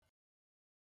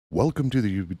Welcome to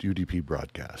the UDP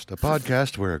broadcast, a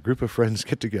podcast where a group of friends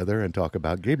get together and talk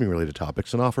about gaming-related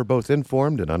topics and offer both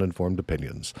informed and uninformed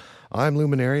opinions. I'm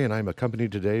Luminary, and I'm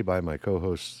accompanied today by my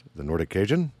co-hosts, the Nordic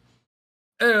Cajun.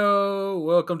 Hello,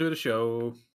 welcome to the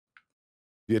show.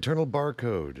 The Eternal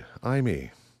Barcode, Imee.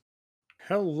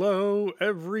 Hello,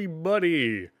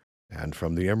 everybody. And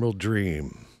from the Emerald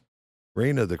Dream,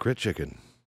 Raina the Crit Chicken.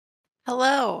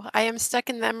 Hello, I am stuck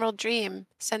in the Emerald Dream.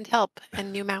 Send help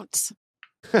and new mounts.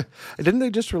 Didn't they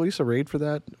just release a raid for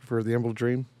that, for the Emerald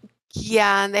Dream?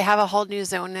 Yeah, and they have a whole new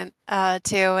zone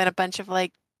too, and a bunch of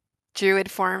like druid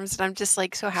forms, and I'm just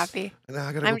like so happy. Now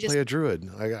I gotta play a druid.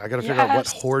 I gotta figure out what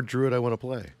horde druid I want to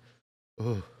play.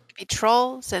 Ugh. Be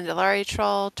Troll, Zandalari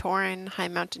Troll, Tauren, High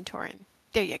Mountain Tauren.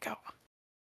 There you go.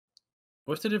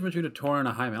 What's the difference between a Tauren and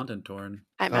a High Mountain Tauren?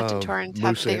 High Mountain Tauren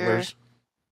have their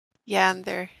yeah, and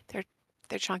they're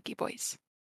chunky boys.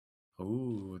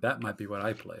 Ooh, that might be what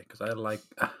I play because I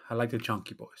like the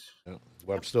chunky boys. Yeah.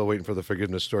 Well, I'm still waiting for the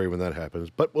forgiveness story when that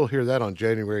happens, but we'll hear that on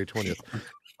January 20th.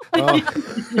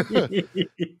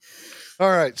 All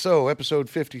right, so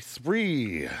episode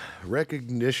 53,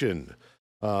 recognition.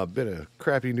 Been a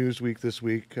crappy news week this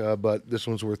week, but this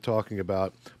one's worth talking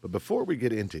about. But before we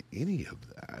get into any of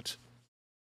that,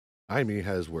 Imee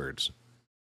has words.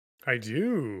 I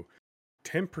do.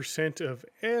 10% of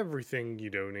everything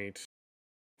you donate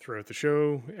throughout the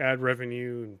show, ad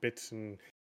revenue and bits and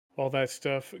all that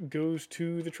stuff goes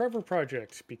to the Trevor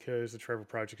Project because the Trevor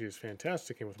Project is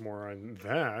fantastic. And with more on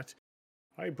that,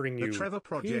 I bring you... The Trevor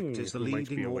Project is the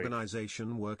leading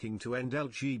organization working to end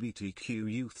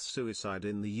LGBTQ youth suicide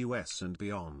in the US and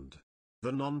beyond.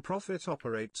 The non-profit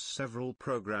operates several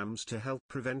programs to help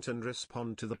prevent and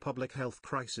respond to the public health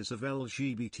crisis of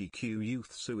LGBTQ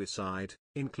youth suicide,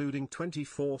 including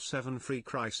 24/7 free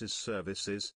crisis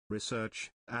services, research,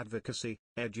 advocacy,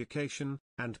 education,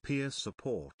 and peer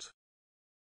support.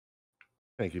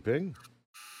 Thank you, Ping.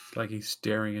 It's like he's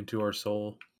staring into our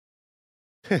soul.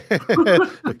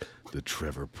 The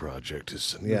Trevor Project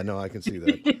is... Yeah, no, I can see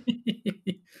that.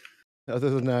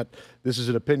 Other than that, this is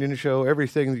an opinion show.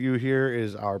 Everything that you hear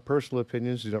is our personal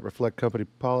opinions. Do not reflect company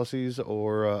policies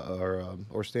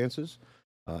or stances.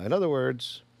 In other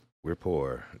words, we're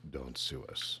poor. Don't sue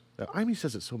us. Now, Imee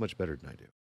says it so much better than I do.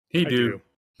 I do.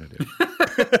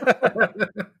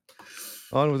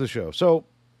 On with the show. So,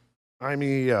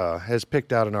 Imee has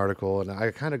picked out an article, and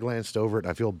I kind of glanced over it,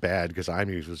 and I feel bad because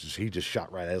Imee he just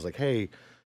shot right at it. I was like, hey,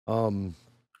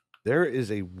 there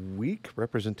is a weak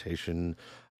representation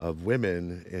of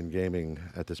women in gaming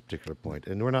at this particular point.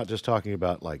 And we're not just talking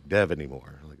about like dev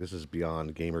anymore. Like this is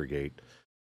beyond Gamergate.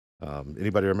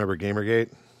 Anybody remember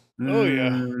Gamergate? Oh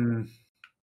yeah.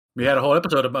 We had a whole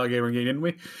episode about Gamergate, didn't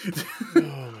we?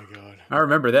 Oh my god. I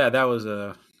remember that. That was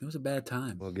a bad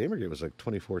time. Well, Gamergate was like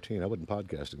 2014. I wasn't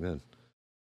podcasting then.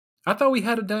 I thought we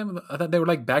had a time. I thought they were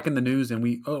like back in the news, and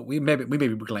we maybe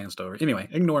glanced over. Anyway,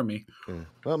 ignore me. Yeah.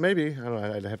 Well, maybe I don't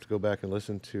know. I'd have to go back and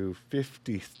listen to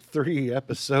 53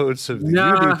 episodes of the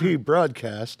UDP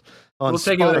broadcast on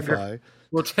Spotify.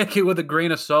 We'll take it with a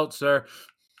grain of salt, sir.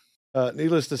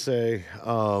 Needless to say,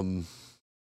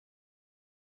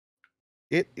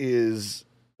 it is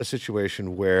a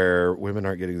situation where women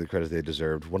aren't getting the credit they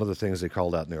deserved. One of the things they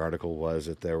called out in the article was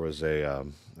that there was a,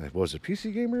 was it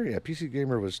PC Gamer? Yeah, PC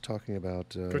Gamer was talking about...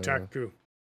 Kotaku.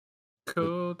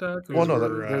 Well, no,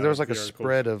 there was like a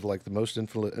spread of like the most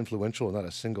influential, not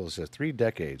a single, it says 3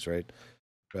 decades, right?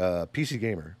 PC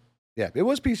Gamer. Yeah, it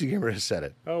was PC Gamer who said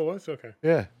it. Oh, it was? Okay.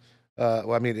 Yeah.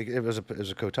 Well, I mean, it was a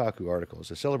Kotaku article. It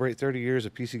says, celebrate 30 years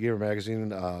of PC Gamer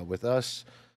magazine with us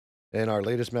in our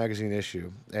latest magazine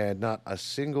issue, and not a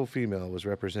single female was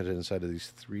represented inside of these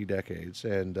 3 decades.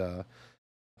 And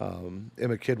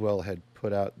Emma Kidwell had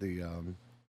put out the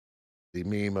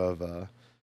meme of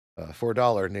for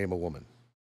 $1, name a woman.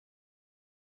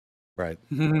 Right.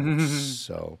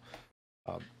 So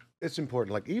it's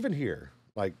important. Like even here,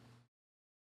 like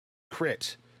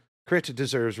Crit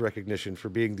deserves recognition for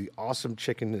being the awesome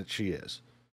chicken that she is.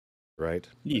 Right.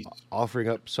 Yes. Offering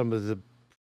up some of the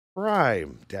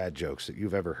prime dad jokes that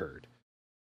you've ever heard,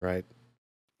 right?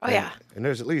 Oh, yeah. And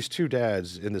there's at least 2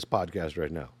 dads in this podcast right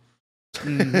now.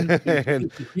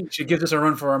 Mm-hmm. She gives us a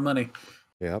run for our money.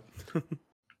 Yep.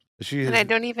 And I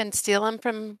don't even steal them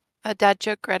from a dad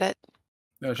joke Reddit.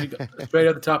 No, she got straight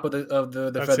at the top of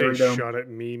the That's feathery dome. Shot at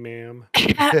me, ma'am.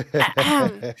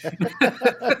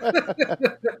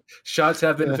 Shots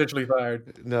have been officially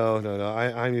fired. No.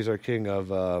 Imee's our king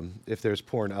of if there's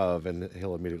porn of, and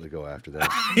he'll immediately go after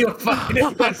that. He'll find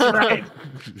it. That's right.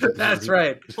 That's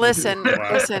right. Listen.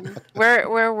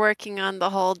 We're working on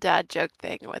the whole dad joke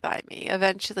thing with Imee.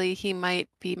 Eventually, he might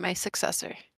be my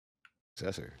successor.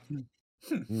 Successor. Hmm.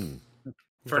 With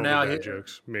For all the now, bad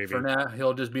jokes, maybe. For now,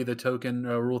 he'll just be the token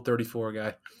Rule 34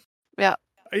 guy. Yeah.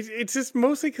 It's just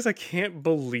mostly because I can't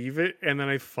believe it, and then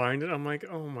I find it, I'm like,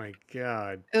 oh my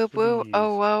god. Oop woo. Please.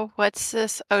 Oh whoa. What's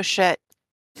this? Oh shit.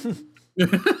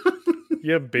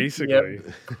 Yeah, basically.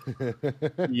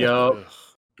 Yup. Ugh.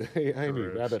 Hey, Amy,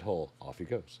 Gross. rabbit hole. Off he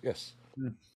goes. Yes.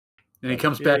 And he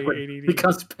comes back Yay, with ADD. he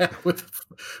comes back with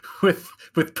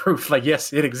proof. Like,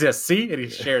 yes, it exists. See, and he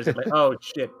shares it. Like, oh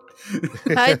shit.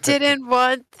 I didn't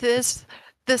want this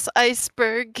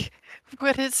iceberg.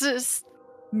 What is this?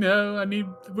 No, I need.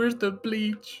 Where's the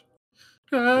bleach?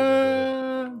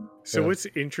 Ah. So Yeah. what's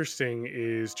interesting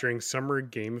is during Summer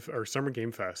Game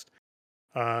Fest,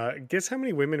 guess how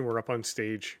many women were up on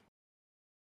stage?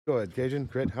 Go ahead, Cajun.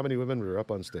 Crit. How many women were up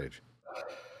on stage?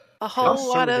 A whole Summer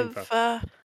lot Game of Fest.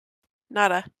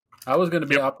 nada. I was going to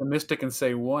be Yep. optimistic and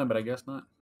say one, but I guess not.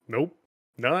 Nope,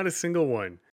 not a single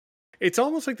one. It's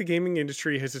almost like the gaming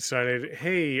industry has decided,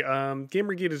 hey,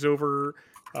 Gamergate is over.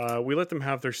 We let them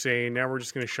have their say. Now we're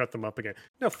just going to shut them up again.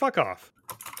 No, fuck off.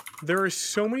 There are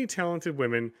so many talented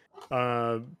women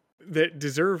that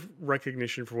deserve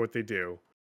recognition for what they do.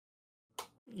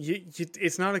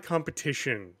 It's not a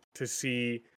competition to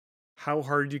see how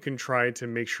hard you can try to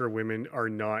make sure women are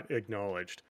not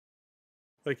acknowledged.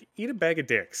 Like, eat a bag of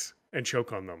dicks and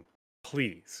choke on them,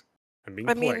 please. I'm being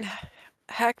I polite. mean,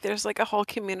 heck, there's like a whole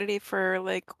community for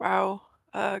like WoW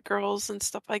girls and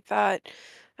stuff like that.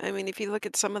 I mean, if you look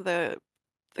at some of the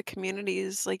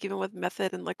communities, like even with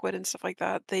Method and Liquid and stuff like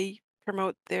that, they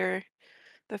promote the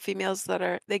females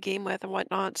that they game with and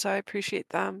whatnot. So I appreciate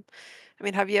them. I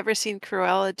mean, have you ever seen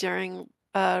Cruella during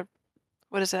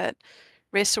what is it?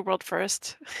 Race to World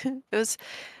First? It was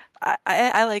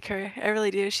I like her. I really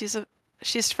do.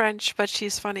 She's French, but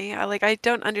she's funny. I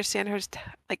don't understand her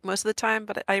like most of the time,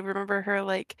 but I remember her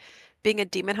like being a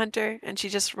demon hunter and she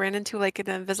just ran into like an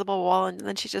invisible wall and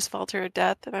then she just fell to her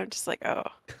death and I'm just like, "Oh,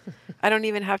 I don't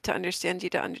even have to understand you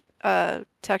to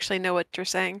actually know what you're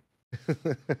saying."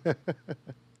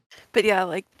 But yeah,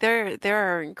 like there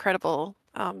are incredible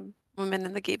women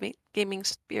in the gaming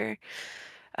sphere.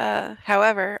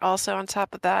 However, also on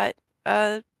top of that,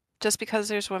 just because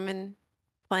there's women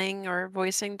playing or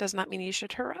voicing does not mean you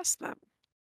should harass them.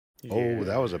 Oh,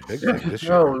 that was a big thing this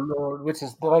year. Oh Lord, which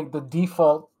is like the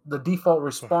default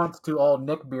response to all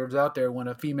neckbeards out there when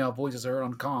a female voice is heard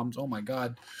on comms. Oh my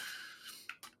God.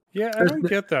 Yeah, I don't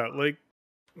get that. Like,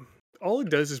 all it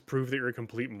does is prove that you're a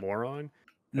complete moron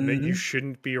and that you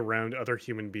shouldn't be around other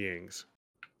human beings.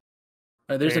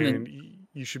 There's and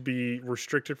you should be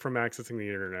restricted from accessing the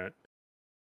internet.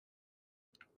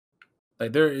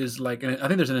 Like there is like, I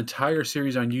think there's an entire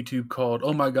series on YouTube called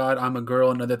 "Oh My God, I'm a Girl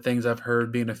and Other Things I've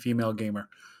Heard Being a Female Gamer."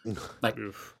 Like,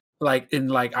 Oof. like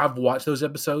I've watched those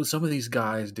episodes. Some of these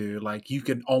guys, dude, like you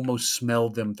can almost smell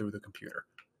them through the computer.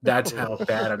 That's how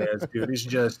bad it is, dude. It's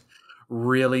just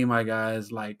really, my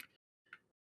guys. Like,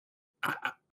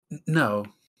 no,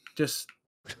 just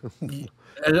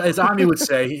as Ami would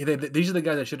say, these are the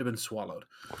guys that should have been swallowed.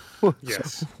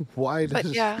 Yes. Why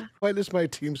yeah. does my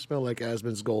team smell like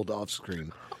Asmon's gold off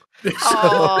screen?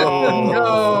 Oh,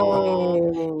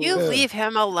 No. you leave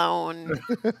him alone.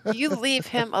 You leave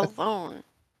him alone.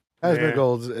 Asmon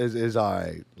Gold is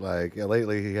I like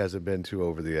lately he hasn't been too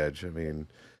over the edge. I mean,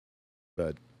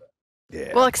 but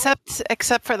yeah. Well,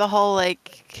 except for the whole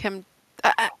like him.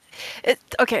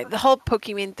 Okay, the whole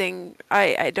Pokemon thing,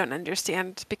 I don't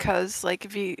understand because like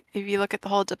if you look at the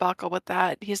whole debacle with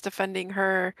that, he's defending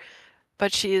her,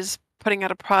 but she's putting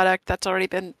out a product that's already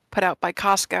been put out by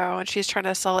Costco, and she's trying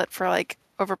to sell it for like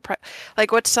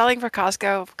like what's selling for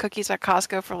Costco cookies at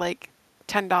Costco for like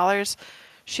 $10.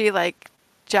 She like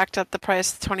jacked up the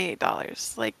price to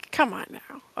 $28. Like, come on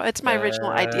now, it's my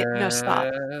original idea. No,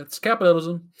 stop. It's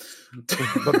capitalism.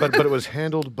 but it was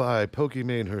handled by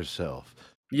Pokimane herself.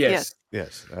 Yes.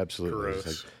 Yes, absolutely. It's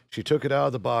Gross. like she took it out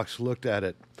of the box, looked at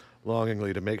it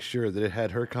longingly to make sure that it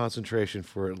had her concentration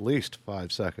for at least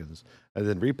 5 seconds, and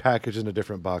then repackaged in a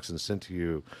different box and sent to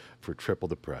you for triple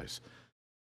the price.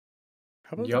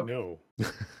 How about Yep. no?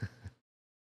 Don't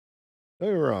get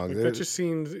me wrong. Like, that just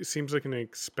seems like an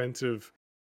expensive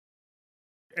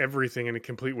everything and a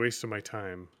complete waste of my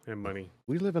time and money.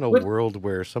 We live in a What? world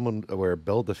where where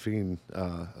Belle Delphine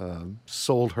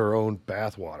sold her own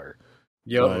bathwater.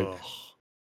 Yep. Like- Ugh.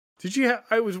 Did you?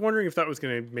 I was wondering if that was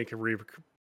going to make a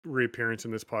reappearance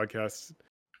in this podcast.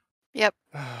 Yep.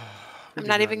 We I'm did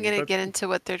not even need going to that. get into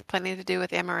what they're planning to do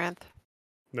with Amaranth.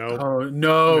 No. Oh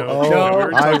no! No. No!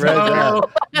 I read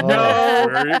no,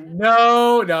 that.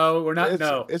 No, we're not.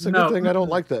 It's a no. good thing I don't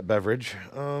like that beverage.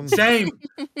 Same.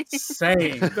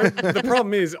 The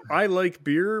problem is, I like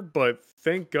beer, but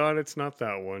thank God it's not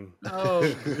that one.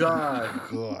 Oh God.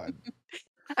 God.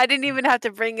 I didn't even have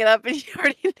to bring it up, and you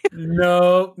already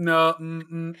knew.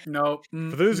 No.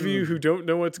 For those of you who don't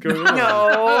know what's going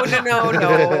on,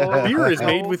 No. beer is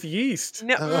made No. with yeast,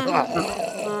 No.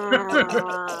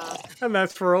 and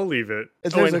that's where I'll leave it.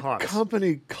 There's and a hops.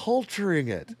 company culturing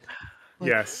it.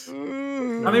 Yes. I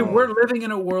mean, we're living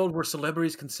in a world where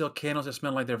celebrities can sell candles that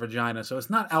smell like their vagina, so it's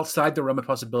not outside the realm of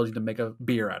possibility to make a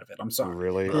beer out of it. I'm sorry.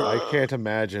 Really? I can't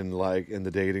imagine like in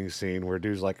the dating scene where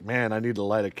dude's like, man, I need to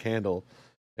light a candle.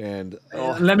 And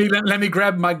Let me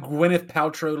grab my Gwyneth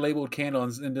Paltrow labeled candle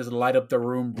and just light up the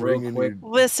room real Bring in quick.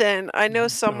 Listen, I know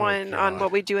someone on God.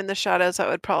 What We Do in the Shadows that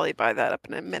would probably buy that up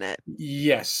in a minute.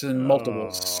 Yes, and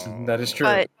multiples. That is true.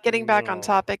 But getting back on No.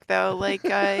 topic, though, like we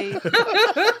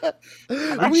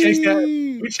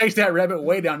chased that rabbit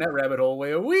way down that rabbit hole.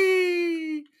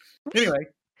 Wee. Anyway,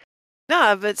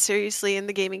 nah, but seriously, in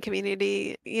the gaming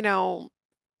community, you know,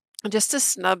 just to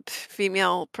snub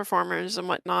female performers and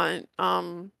whatnot,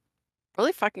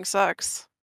 really fucking sucks.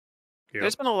 Yep.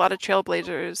 There's been a lot of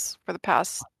trailblazers for the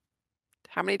past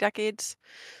how many decades?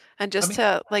 And just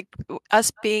to like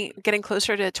us getting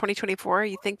closer to 2024,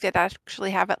 you think they'd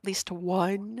actually have at least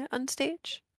one on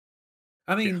stage?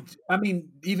 I mean,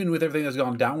 even with everything that's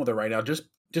gone down with her right now, just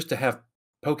to have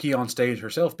Pokey on stage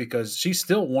herself, because she's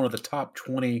still one of the top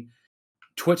 20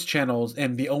 Twitch channels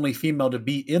and the only female to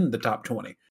be in the top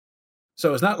 20.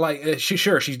 So it's not like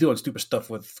she's doing stupid stuff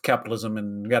with capitalism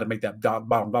and got to make that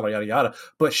bottom dollar, yada yada.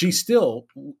 But she's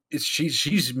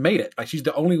made it. Like she's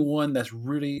the only one that's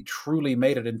really truly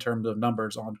made it in terms of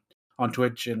numbers on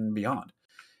Twitch and beyond.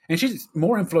 And she's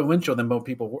more influential than most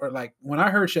people were. Like when I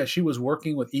heard that she was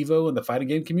working with Evo in the fighting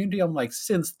game community, I'm like,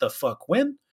 since the fuck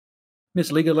when?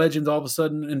 Miss League of Legends all of a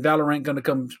sudden in Valorant going to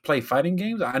come play fighting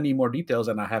games? I need more details,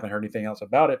 and I haven't heard anything else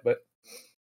about it. But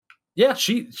yeah,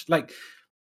 she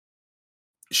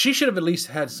should have at least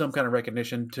had some kind of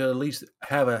recognition to at least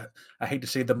have I hate to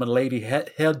say the milady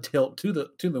head tilt to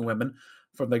the women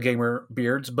from the gamer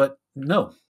beards, but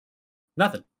no,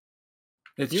 nothing.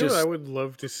 It's You just know what I would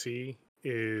love to see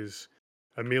is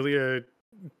Amelia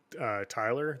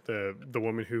Tyler, the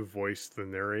woman who voiced the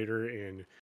narrator in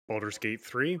Baldur's Gate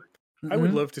 3. I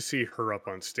would love to see her up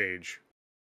on stage.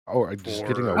 Oh, just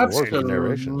getting For- awards for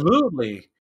narration.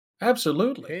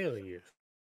 Absolutely. Hell yeah.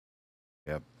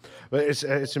 Yep. But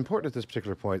it's important at this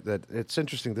particular point that it's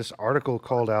interesting. This article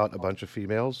called out a bunch of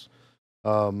females,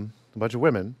 a bunch of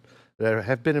women that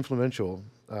have been influential,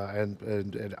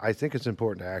 and I think it's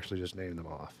important to actually just name them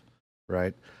off,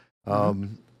 right?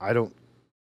 I don't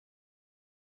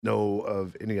know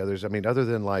of any others. I mean, other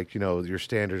than like your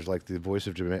standards, like the voice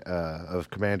of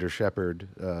Commander Shepard,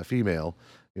 female.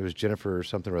 It was Jennifer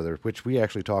something or other, which we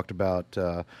actually talked about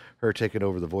her taking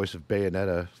over the voice of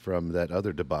Bayonetta from that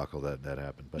other debacle that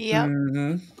happened. But Yep.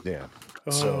 yeah.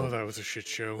 Oh, So- that was a shit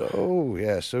show. Oh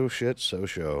yeah, so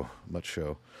show, much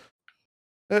show.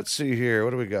 Let's see here. What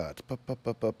do we got?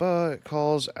 It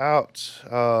calls out.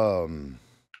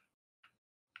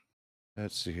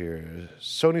 Let's see here.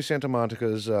 Sony Santa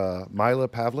Monica's Mila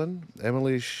Pavlin,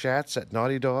 Emily Schatz at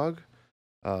Naughty Dog.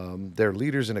 They're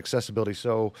leaders in accessibility.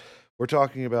 So we're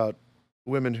talking about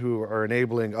women who are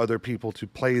enabling other people to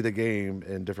play the game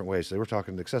in different ways. So we're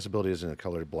talking accessibility is in a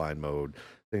colorblind mode,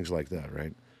 things like that,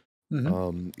 right?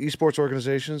 Esports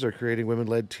organizations are creating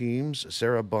women-led teams.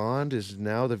 Sarah Bond is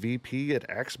now the VP at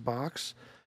Xbox.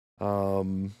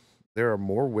 There are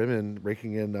more women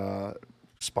raking in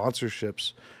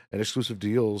sponsorships and exclusive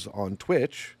deals on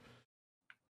Twitch.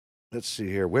 Let's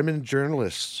see here. Women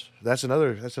journalists. That's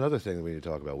another thing that we need to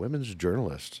talk about. Women's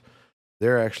journalists.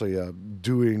 They're actually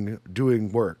doing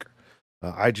work.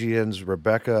 IGN's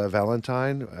Rebecca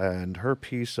Valentine and her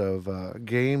piece of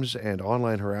games and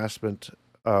online harassment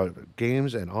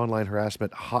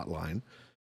hotline,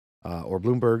 or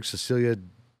Bloomberg's Cecilia.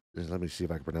 Let me see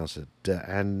if I can pronounce it.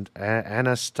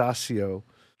 Anastasio.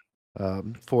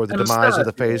 For the demise of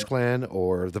the FaZe Clan,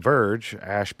 or The Verge,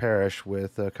 Ash Parrish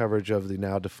with coverage of the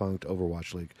now defunct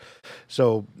Overwatch League.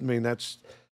 So, I mean, there's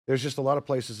just a lot of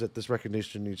places that this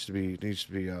recognition needs to be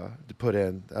put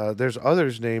in. There's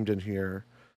others named in here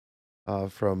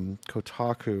from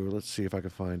Kotaku. Let's see if I can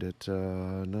find it.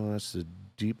 No, that's the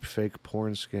deep fake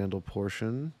porn scandal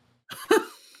portion.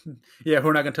 Yeah,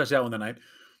 we're not going to touch that one tonight.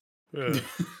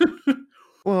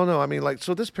 Well, no, I mean, like,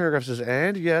 so this paragraph says,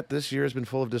 and yet this year has been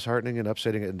full of disheartening and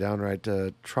upsetting and downright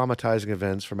traumatizing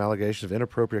events, from allegations of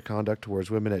inappropriate conduct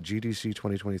towards women at GDC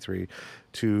 2023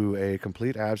 to a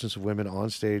complete absence of women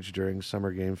on stage during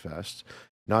Summer Game Fest,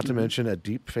 not to mention a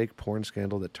deep fake porn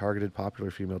scandal that targeted popular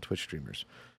female Twitch streamers.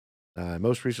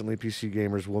 Most recently, PC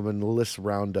Gamer's Woman List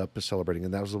Roundup is celebrating,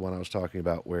 and that was the one I was talking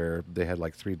about where they had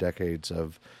like 3 decades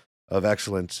of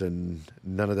excellence, and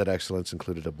none of that excellence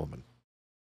included a woman.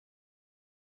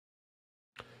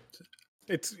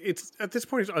 It's at this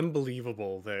point, it's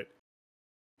unbelievable that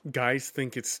guys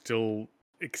think it's still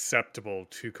acceptable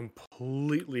to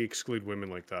completely exclude women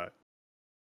like that.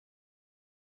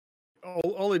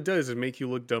 All it does is make you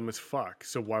look dumb as fuck.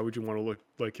 So why would you want to look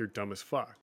like you're dumb as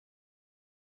fuck?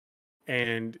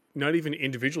 And not even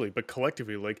individually, but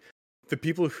collectively, like the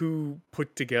people who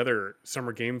put together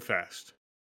Summer Game Fest,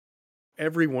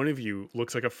 every one of you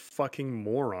looks like a fucking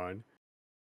moron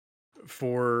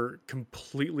for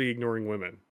completely ignoring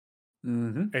women.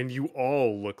 Mm-hmm. And you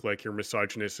all look like you're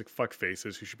misogynistic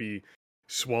fuckfaces who should be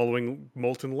swallowing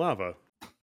molten lava.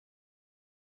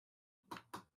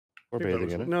 Or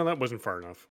bathing in it. No, that wasn't far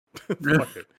enough.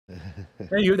 Fuck it.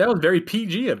 Hey, that was very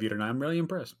PG of you tonight. I'm really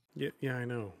impressed. Yeah, I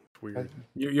know. It's weird.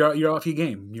 You're off your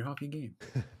game. You're off your game.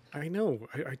 I know.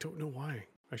 I don't know why.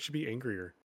 I should be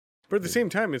angrier. But at the same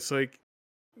time, it's like,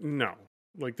 no.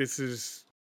 Like, this is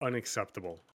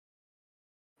unacceptable.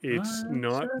 It's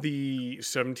not the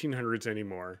 1700s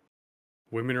anymore.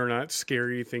 Women are not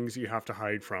scary things that you have to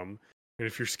hide from. And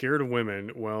if you're scared of women,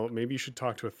 well, maybe you should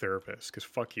talk to a therapist, because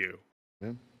fuck you.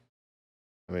 Yeah.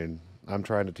 I mean, I'm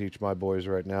trying to teach my boys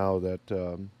right now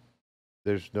that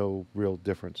there's no real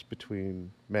difference between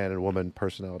man and woman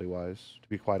personality-wise, to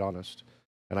be quite honest.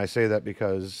 And I say that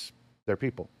because they're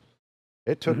people.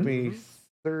 It took me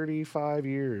 35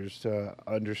 years to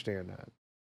understand that.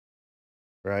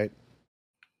 Right?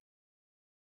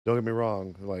 Don't get me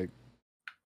wrong. Like,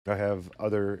 I have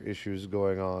other issues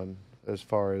going on as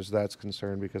far as that's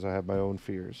concerned because I have my own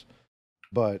fears.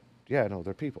 But yeah, no,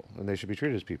 they're people, and they should be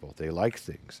treated as people. They like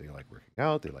things. They like working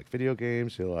out. They like video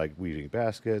games. They like weaving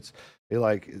baskets. They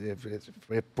like if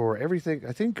for everything.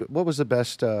 I think what was the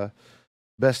best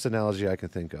analogy I can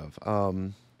think of?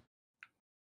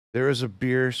 There is a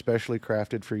beer specially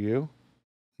crafted for you.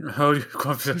 Oh,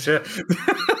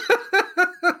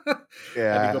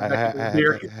 yeah,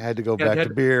 I had to go back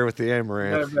to beer with the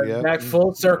amaranth. Back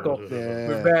full circle. Yeah.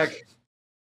 We're back.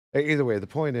 Either way, the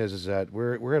point is that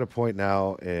we're at a point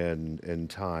now in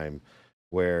time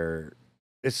where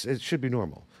it should be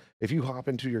normal. If you hop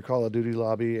into your Call of Duty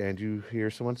lobby and you hear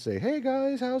someone say, "Hey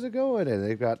guys, how's it going?" and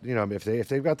they've got, if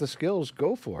they've got the skills,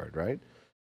 go for it, right?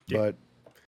 Yeah. But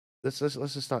let's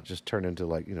just not just turn into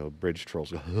like bridge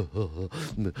trolls.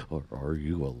 Are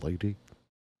you a lady?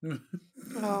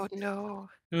 Oh no!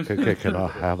 Can I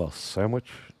have a sandwich?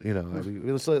 I mean,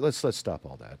 let's stop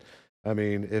all that. I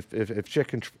mean, if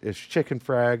chicken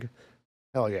frag,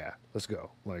 hell yeah, let's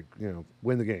go. Like,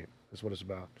 win the game. That's what it's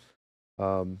about.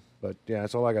 But yeah,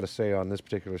 that's all I got to say on this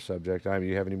particular subject. I mean,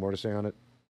 you have any more to say on it?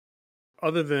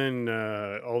 Other than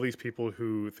all these people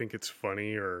who think it's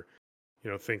funny or,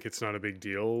 think it's not a big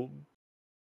deal,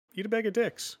 eat a bag of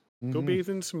dicks. Mm-hmm. Go bathe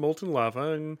in some molten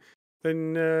lava, and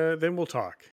then we'll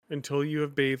talk. Until you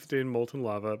have bathed in molten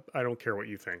lava, I don't care what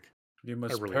you think. You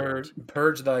must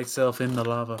purge thyself in the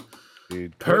lava.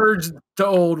 Indeed. Purge the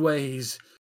old ways.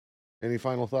 Any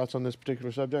final thoughts on this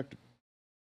particular subject?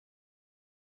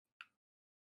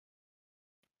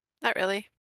 Not really.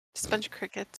 Just a bunch of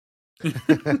crickets.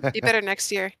 Be better next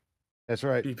year. That's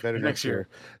right. Be better next year.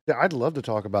 Yeah, I'd love to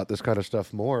talk about this kind of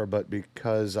stuff more, but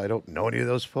because I don't know any of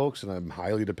those folks and I'm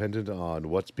highly dependent on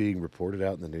what's being reported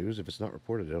out in the news, if it's not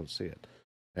reported, I don't see it.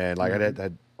 And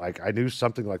like I knew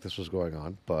something like this was going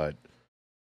on, but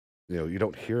you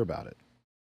don't hear about it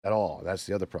at all. That's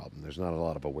the other problem. There's not a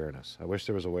lot of awareness. I wish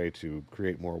there was a way to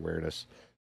create more awareness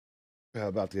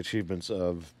about the achievements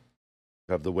of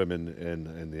the women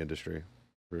in the industry,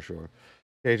 for sure.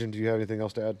 Cajun, do you have anything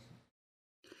else to add?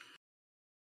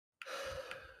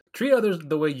 Treat others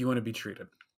the way you want to be treated.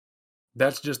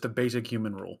 That's just the basic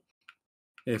human rule.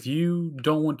 If you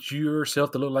don't want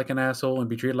yourself to look like an asshole and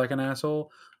be treated like an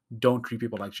asshole, don't treat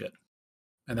people like shit.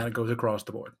 And that goes across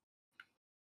the board.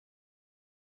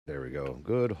 There we go.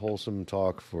 Good, wholesome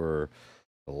talk for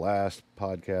the last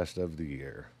podcast of the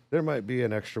year. There might be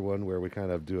an extra one where we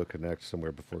kind of do a connect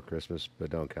somewhere before Christmas,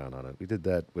 but don't count on it. We did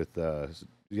that with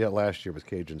last year with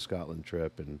Cajun Scotland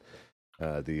trip and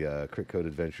the Crit Code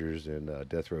Adventures in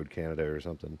Death Road Canada or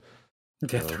something.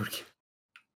 Death Road.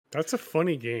 That's a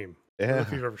funny game. Yeah. I don't know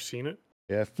if you've ever seen it.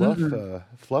 Yeah,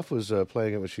 Fluff was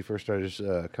playing it when she first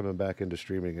started coming back into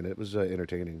streaming, and it was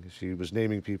entertaining. She was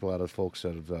naming people out of folks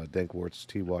out of Dankwart's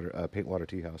Paintwater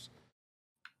Tea House.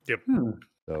 Yep.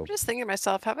 So I'm just thinking to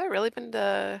myself, have I really been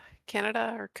to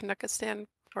Canada or Kazakhstan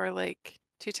for like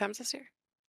 2 times this year?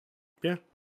 Yeah.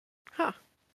 Huh.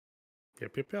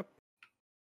 Yep.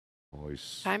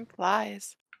 Nice. Time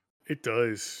flies. It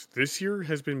does. This year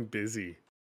has been busy.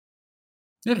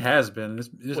 It has been. It's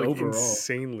Like overall.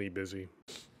 insanely busy.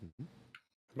 Mhm.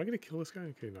 Am I gonna kill this guy?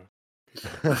 Okay, no.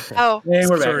 Oh, Yeah,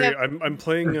 we're back. Sorry, Yep. I'm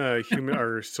playing human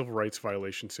or civil rights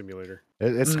violation simulator.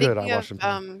 It's good. I watched speaking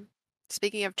them. of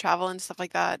speaking of travel and stuff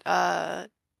like that,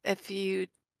 if you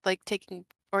like taking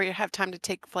or you have time to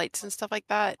take flights and stuff like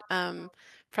that,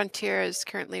 Frontier is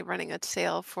currently running a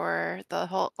sale for the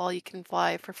whole all you can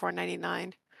fly for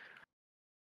 $4.99.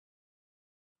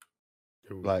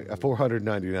 Like a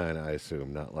 $499, I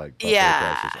assume, not like buffet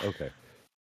Yeah. prices. Okay.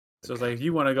 So it's like if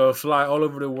you want to go fly all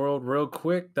over the world real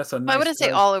quick, that's a nice. I wouldn't say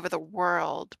all over the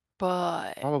world,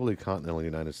 but Probably continental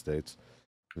United States,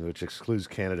 which excludes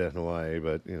Canada and Hawaii,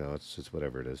 but it's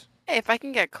whatever it is. hey, if I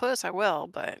can get close, I will.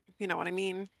 But you know what I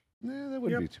mean. Yeah, that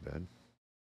wouldn't be too bad.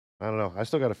 I don't know. I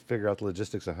still got to figure out the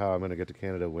logistics of how I'm going to get to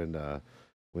Canada when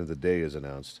the day is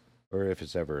announced, or if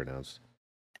it's ever announced.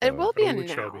 It will be Oh, it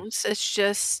shall be. announced. It's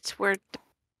just we're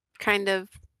kind of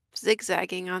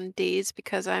zigzagging on days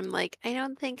because I'm like, I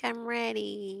don't think I'm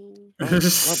ready. No,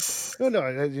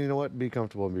 you know what? Be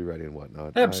comfortable and be ready and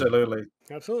whatnot. Absolutely.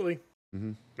 Absolutely.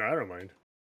 Mhm. No, I don't mind.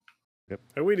 Yep.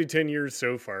 I waited 10 years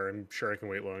so far. I'm sure I can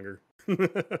wait longer.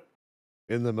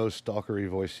 In the most stalkery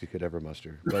voice you could ever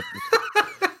muster. But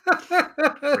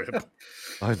Rip.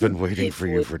 I've been waiting for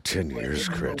you People for 10 years,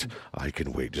 waiting. Crit. I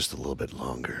can wait just a little bit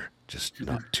longer. Just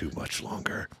not too much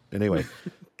longer. Anyway.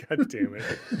 God damn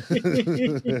it.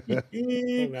 Well,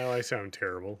 No, now I sound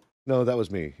terrible. that was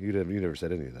me. You never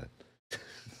said any of that.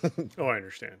 Oh, I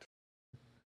understand.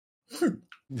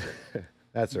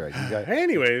 That's all right.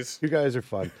 Anyways, You guys are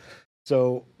fun.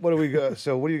 So what do we got?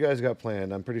 So what do you guys got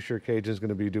planned? I'm pretty sure Cajun's going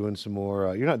to be doing some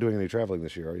more. You're not doing any traveling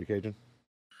this year, are you, Cajun?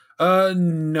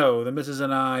 No, the missus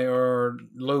and I are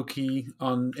low key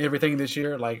on everything this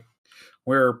year. Like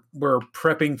we're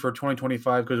prepping for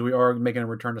 2025 because we are making a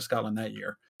return to Scotland that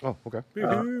year. Oh, okay.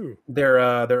 woohoo.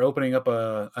 They're opening up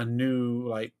a new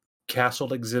like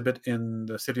castle exhibit in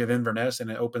the city of Inverness, and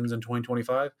it opens in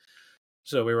 2025.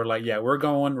 So we were like, yeah, we're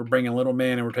going. We're bringing little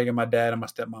man, and we're taking my dad and my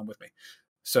stepmom with me.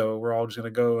 So we're all just gonna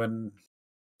go and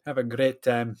have a great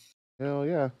time. Hell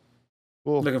yeah.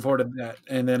 Cool. Looking forward to that.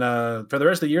 And then for the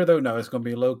rest of the year, though, no, it's going to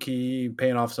be low key,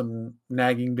 paying off some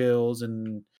nagging bills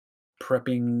and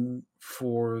prepping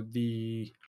for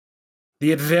the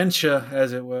adventure,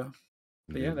 as it were.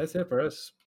 But yeah, that's it for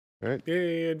us. All right.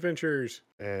 Yay, adventures.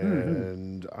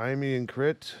 And Imee and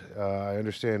Crit, I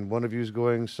understand one of you's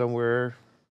going somewhere.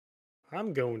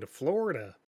 I'm going to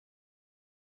Florida.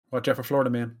 Watch out for Florida,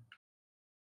 man.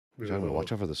 I'm going to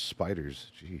watch out for the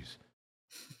spiders. Jeez.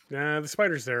 Nah, the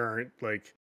spiders there aren't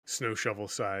like snow shovel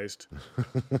sized.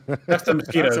 That's the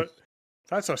mosquitoes.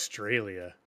 That's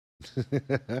Australia.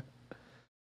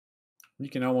 You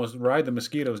can almost ride the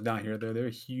mosquitoes down here. They're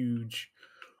huge.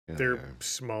 Yeah, They're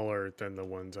smaller than the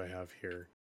ones I have here.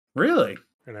 Really?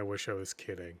 And I wish I was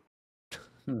kidding.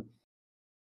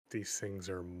 These things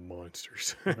are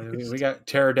monsters. We got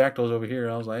pterodactyls over here.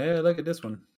 I was like, hey, look at this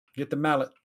one. Get the mallet.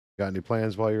 Got any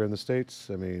plans while you're in the States?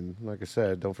 I mean, like I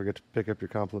said, don't forget to pick up your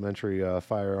complimentary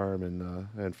firearm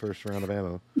and first round of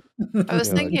ammo. I was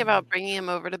Yeah, thinking about bringing him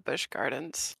over to Busch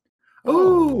Gardens.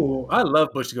 Oh, I love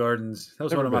Busch Gardens. That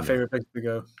was Never one of my been there. favorite places to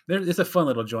go. It's a fun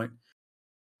little joint.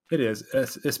 It is,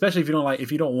 especially if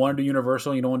you don't want to do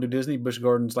Universal, you don't want to do Disney. Busch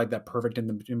Gardens like that perfect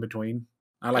in between.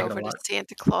 I like Go it a over lot. to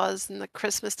Santa Claus in the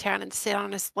Christmas town and sit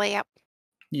on his lap.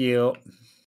 Yeah.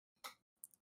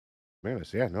 Man,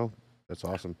 yeah, no, that's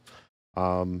awesome.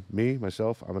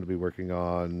 Myself, I'm going to be working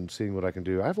on seeing what I can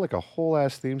do. I have like a whole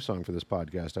ass theme song for this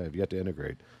podcast I have yet to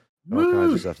integrate. All kinds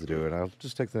Woo! of stuff to do, and I'll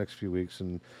just take the next few weeks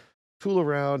and fool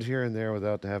around here and there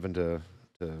without having to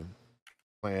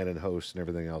plan and host and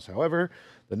everything else. However,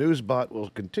 the news bot will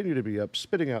continue to be up,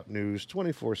 spitting out news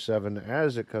 24/7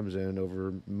 as it comes in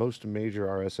over most major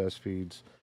RSS feeds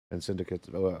and syndicates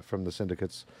from the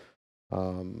syndicates.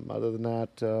 Other than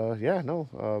that,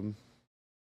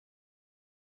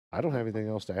 I don't have anything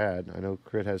else to add. I know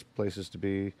Crit has places to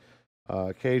be.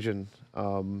 Cajun,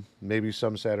 maybe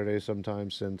some Saturdays sometime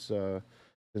since the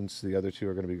other two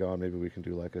are going to be gone. Maybe we can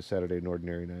do like a Saturday and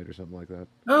Ordinary Night or something like that.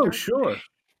 Oh, sure.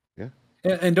 Yeah.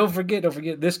 And don't forget,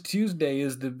 this Tuesday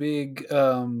is the big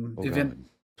event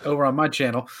God. over on my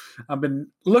channel. I've been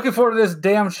looking forward to this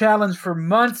damn challenge for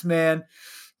months, man.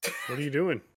 What are you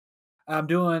doing? I'm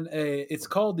doing it's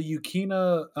called the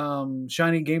Yukina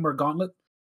Shiny Gamer Gauntlet.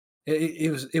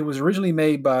 It was originally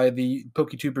made by the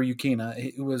PokeTuber Yukina.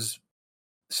 It was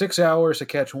 6 hours to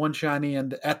catch one shiny,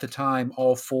 and at the time,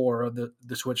 all 4 of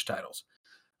the Switch titles.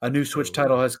 A new Switch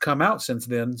title has come out since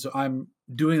then, so I'm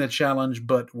doing the challenge,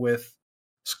 but with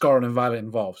Scarlet and Violet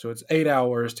involved. So it's 8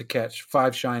 hours to catch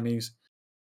 5 shinies,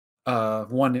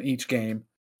 1 in each game.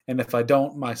 And if I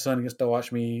don't, my son gets to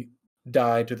watch me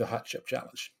die to the Hot Chip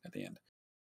Challenge at the end.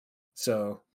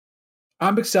 So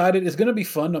I'm excited. It's going to be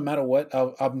fun no matter what.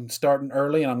 I'm starting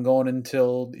early, and I'm going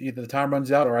until either the time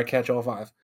runs out or I catch all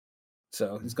 5.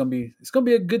 So it's gonna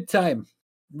be a good time.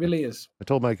 It really is. I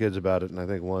told my kids about it, and I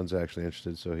think one's actually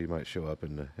interested, so he might show up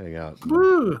and hang out. And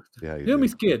Woo! see how you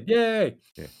Yumi's kid, yay!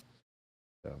 Yeah.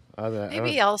 So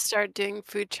Maybe I'll start doing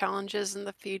food challenges in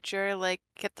the future, like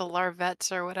get the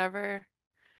larvettes or whatever.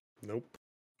 Nope.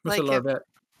 What's the larvette?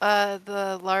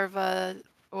 The larva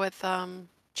with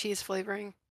cheese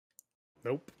flavoring.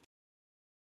 Nope.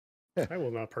 I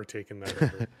will not partake in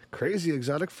that. Crazy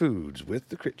exotic foods with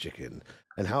the Crit Chicken,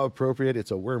 and how appropriate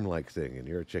it's a worm-like thing, and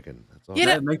you're a chicken. That's all.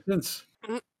 That makes sense.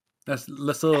 That's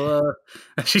little.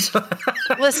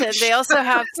 Listen, they also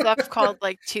have stuff called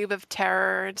like Tube of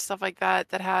Terror and stuff like that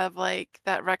have like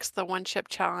that wrecks the one chip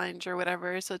challenge or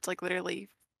whatever. So it's like literally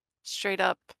straight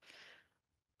up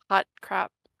hot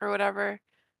crap or whatever.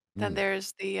 Then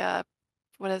there's the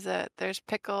what is it? There's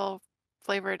pickle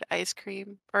flavored ice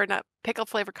cream, or not pickle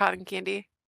flavored cotton candy.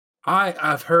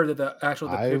 I've heard that the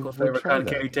pickle flavored cotton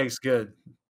candy tastes good.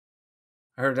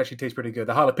 I heard it actually tastes pretty good.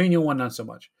 The jalapeno one, not so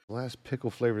much. The last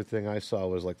pickle flavored thing I saw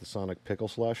was like the Sonic pickle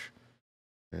slush,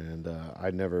 and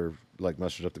I never like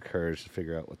mustered up the courage to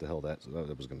figure out what the hell that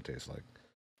was going to taste like.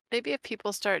 Maybe if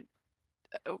people start,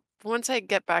 once I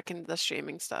get back into the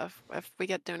streaming stuff, if we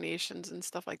get donations and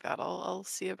stuff like that, I'll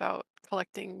see about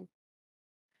collecting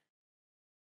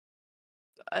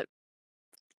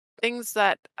things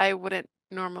that I wouldn't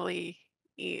normally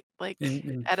eat, like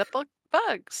edible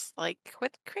bugs, like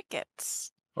with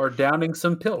crickets. Or downing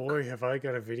some pilk. Boy, have I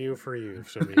got a video for you.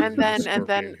 And then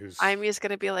Imi's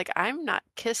gonna be like, I'm not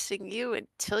kissing you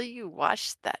until you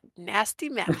wash that nasty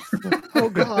mouth. Oh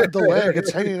God, the leg,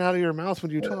 it's hanging out of your mouth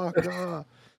when you talk. Yeah.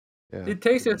 It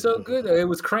tasted so good. It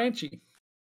was crunchy.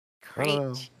 I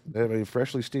don't know. I mean,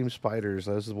 freshly steamed spiders.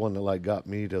 This is one that like got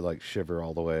me to like shiver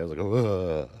all the way. I was like,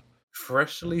 ugh.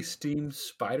 Freshly steamed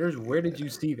spiders? Where did you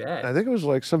see that? I think it was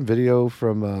like some video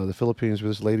from the Philippines where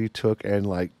this lady took and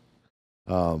like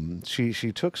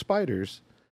she took spiders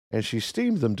and she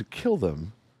steamed them to kill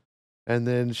them, and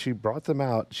then she brought them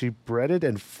out. She breaded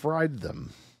and fried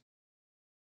them,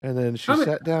 and then she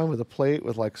sat down with a plate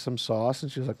with like some sauce,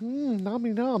 and she was like,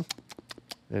 "Nommy nom."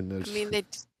 And I mean,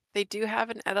 they do have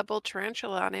an edible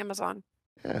tarantula on Amazon.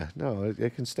 Yeah, no,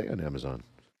 it can stay on Amazon.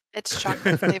 It's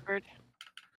chocolate flavored.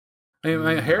 I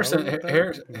mean, Harrison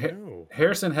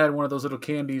had one of those little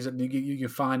candies that you can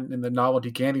find in the novelty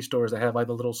candy stores that have like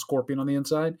the little scorpion on the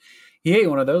inside. He ate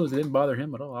one of those. It didn't bother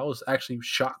him at all. I was actually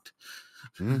shocked.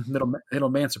 Little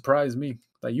man surprised me.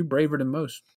 Like, you braver than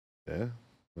most. Yeah.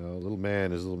 Well, little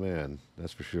man is little man.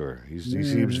 That's for sure. He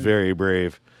seems very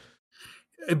brave.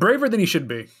 Braver than he should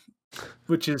be,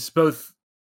 which is both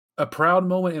a proud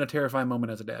moment and a terrifying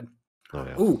moment as a dad. Oh,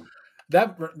 yeah. Ooh.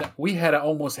 That we had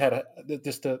almost had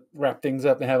just to wrap things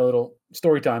up and have a little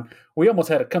story time. We almost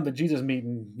had a come to Jesus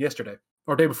meeting yesterday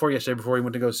or day before yesterday before we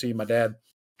went to go see my dad.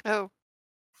 Oh,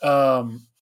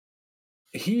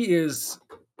 he is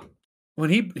when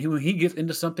he gets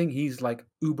into something, he's like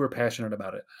uber passionate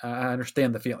about it. I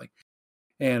understand the feeling,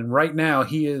 and right now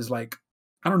he is like,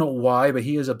 I don't know why, but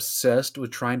he is obsessed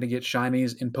with trying to get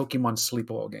shinies in Pokemon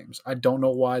Sleepaway games. I don't know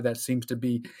why that seems to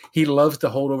be. He loves to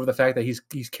hold over the fact that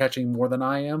he's catching more than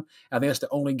I am. I think that's the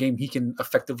only game he can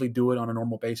effectively do it on a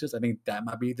normal basis. I think that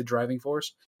might be the driving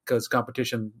force because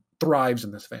competition thrives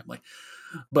in this family.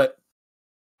 But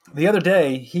the other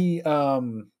day, he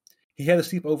had to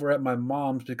sleep over at my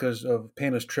mom's because of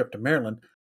Panda's trip to Maryland.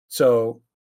 So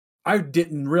I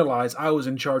didn't realize I was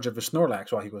in charge of the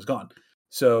Snorlax while he was gone.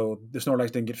 So the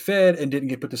Snorlax didn't get fed and didn't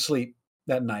get put to sleep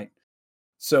that night.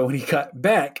 So when he got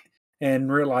back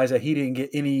and realized that he didn't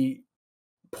get any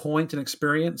points and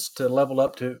experience to level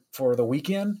up for the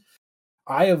weekend,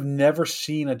 I have never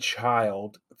seen a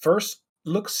child first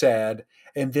look sad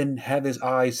and then have his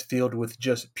eyes filled with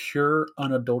just pure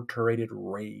unadulterated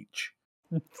rage.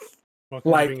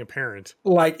 Welcome to being a parent.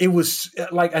 Like, it was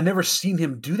like I never seen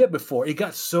him do that before. It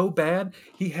got so bad.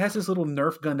 He has this little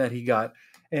Nerf gun that he got.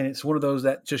 and it's one of those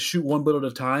that just shoot one bullet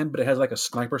at a time, but it has like a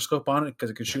sniper scope on it because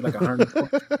it can shoot like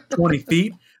 120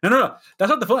 feet. No. That's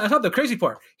not the fun. That's not the crazy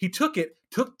part. He took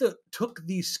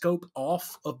the scope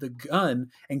off of the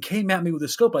gun and came at me with the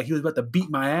scope like he was about to beat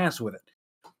my ass with it.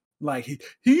 Like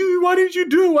why didn't you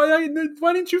do?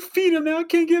 Why didn't you feed him? Now I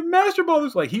can't get Master Ball.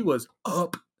 Like he was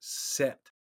upset.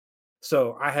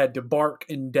 So I had to bark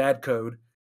in dad code,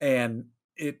 and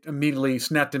it immediately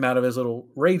snapped him out of his little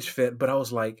rage fit. But I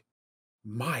was like,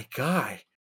 my guy,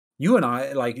 you and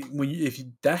I, like, if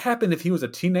that happened, if he was a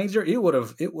teenager, it would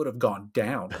have gone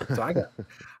down. So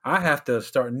I have to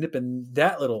start nipping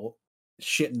that little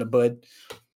shit in the bud.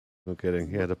 No kidding.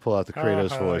 He had to pull out the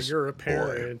Kratos voice. You're a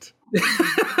parent.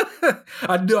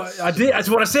 I know. I did.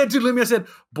 That's what I said to him. I said,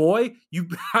 boy,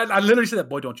 I literally said that,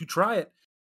 boy, don't you try it.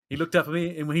 He looked up at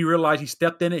me, and when he realized he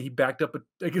stepped in it, he backed up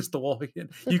against the wall again.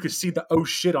 You could see the oh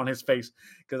shit on his face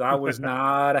because I was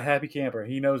not a happy camper.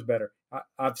 He knows better.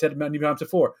 I've said it many times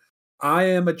before. I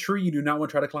am a tree you do not want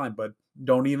to try to climb, bud.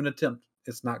 Don't even attempt.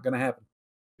 It's not going to happen.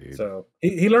 Dude. So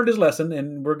he learned his lesson,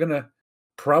 and we're going to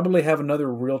probably have another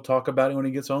real talk about it when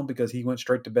he gets home because he went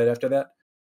straight to bed after that.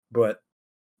 But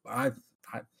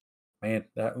man,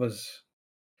 that was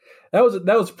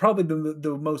probably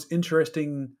the most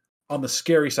interesting on the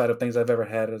scary side of things I've ever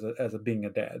had as a being a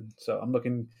dad. So I'm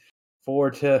looking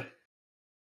forward to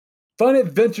fun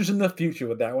adventures in the future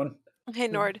with that one. Hey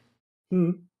Nord.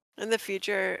 Hmm. In the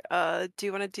future, do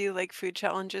you want to do like food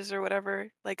challenges or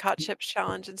whatever, like hot chips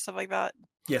challenge and stuff like that?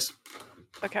 Yes.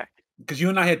 Okay. Because you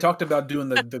and I had talked about doing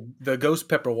the ghost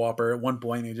pepper Whopper at one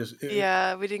point. And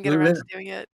yeah, we didn't get around to doing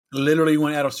it. Literally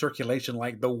went out of circulation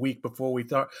like the week before we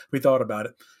thought about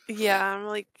it.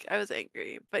 Yeah, I was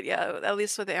angry, but yeah, at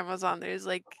least with Amazon, there's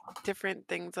like different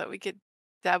things that we could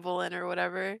dabble in or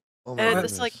whatever. Oh and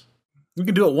it's like you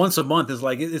can do it once a month. It's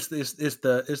like it's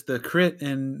the Crit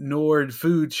and Nord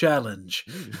food challenge.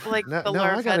 Like now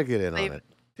I gotta get in on it.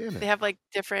 Damn it. They have like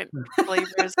different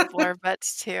flavors of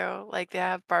larvettes too. Like they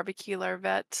have barbecue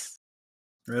larvettes.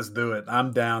 Let's do it.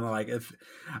 I'm down. Like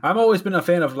I've always been a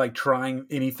fan of like trying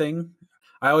anything.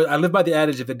 I live by the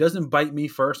adage: if it doesn't bite me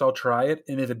first, I'll try it,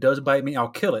 and if it does bite me, I'll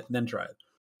kill it and then try it.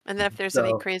 And then if there's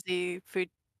any crazy food,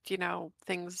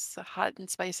 things, hot and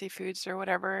spicy foods or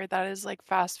whatever that is like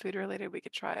fast food related, we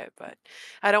could try it. But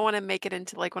I don't want to make it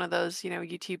into like one of those,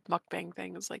 YouTube mukbang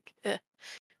things. Like,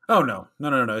 Oh no!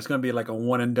 It's gonna be like a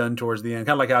one and done towards the end,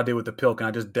 kind of like how I did with the Pilk, and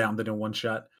I just downed it in one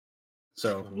shot.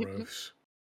 So gross.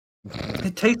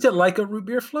 It tasted like a root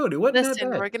beer float. It wasn't listen,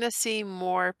 that bad. we're gonna see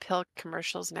more Pilk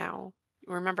commercials now.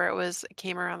 Remember, it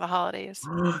came around the holidays.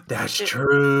 That's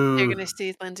true. You're gonna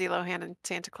see Lindsay Lohan and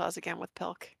Santa Claus again with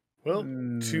Pilk. Well,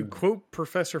 to quote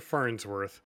Professor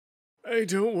Farnsworth, I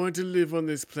don't want to live on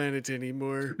this planet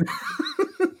anymore.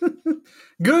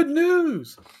 Good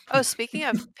news. Oh, speaking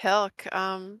of Pilk,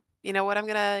 you know what I'm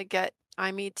gonna get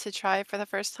Imi to try for the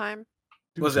first time?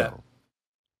 What's that?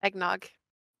 Eggnog.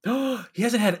 He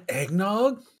hasn't had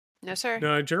eggnog? No, sir.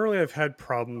 No, generally I've had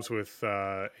problems with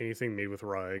anything made with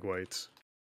raw egg whites.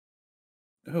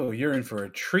 Oh, you're in for a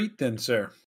treat then,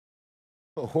 sir.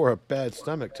 Or a bad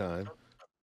stomach time.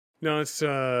 No, it's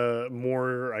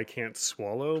more I can't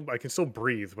swallow. I can still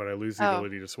breathe, but I lose the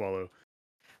ability to swallow.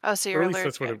 Oh, so you're allergic.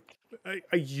 That's what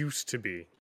I used to be.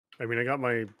 I mean, I got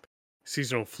my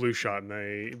seasonal flu shot, and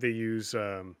they use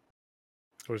egg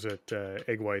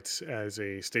whites as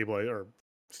a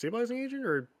stabilizing agent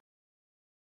or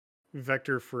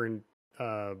vector for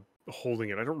holding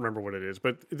it. I don't remember what it is,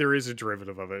 but there is a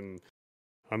derivative of it, and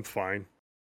I'm fine.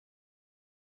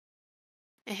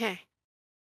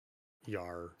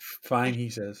 Yar. Fine, he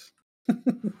says.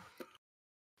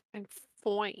 I'm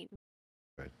fine.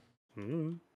 Right.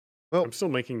 Well, I'm still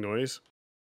making noise.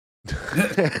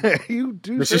 You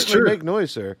do this certainly make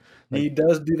noise, sir. He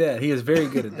does do that. He is very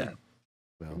good at that.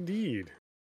 Well, indeed.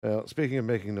 Well, speaking of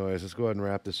making noise, let's go ahead and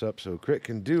wrap this up so Crit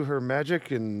can do her magic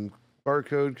and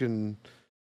Barcode can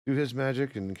do his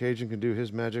magic and Cajun can do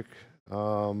his magic.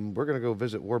 We're going to go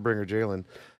visit Warbringer Jalen.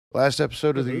 Last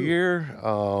episode of the year,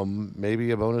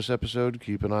 maybe a bonus episode.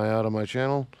 Keep an eye out on my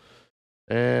channel.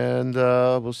 And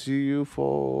we'll see you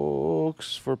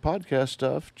folks for podcast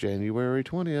stuff January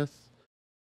 20th.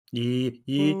 Yeah.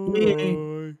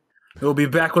 We'll be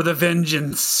back with a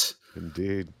vengeance.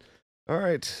 Indeed. All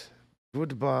right.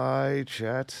 Goodbye,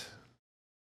 chat.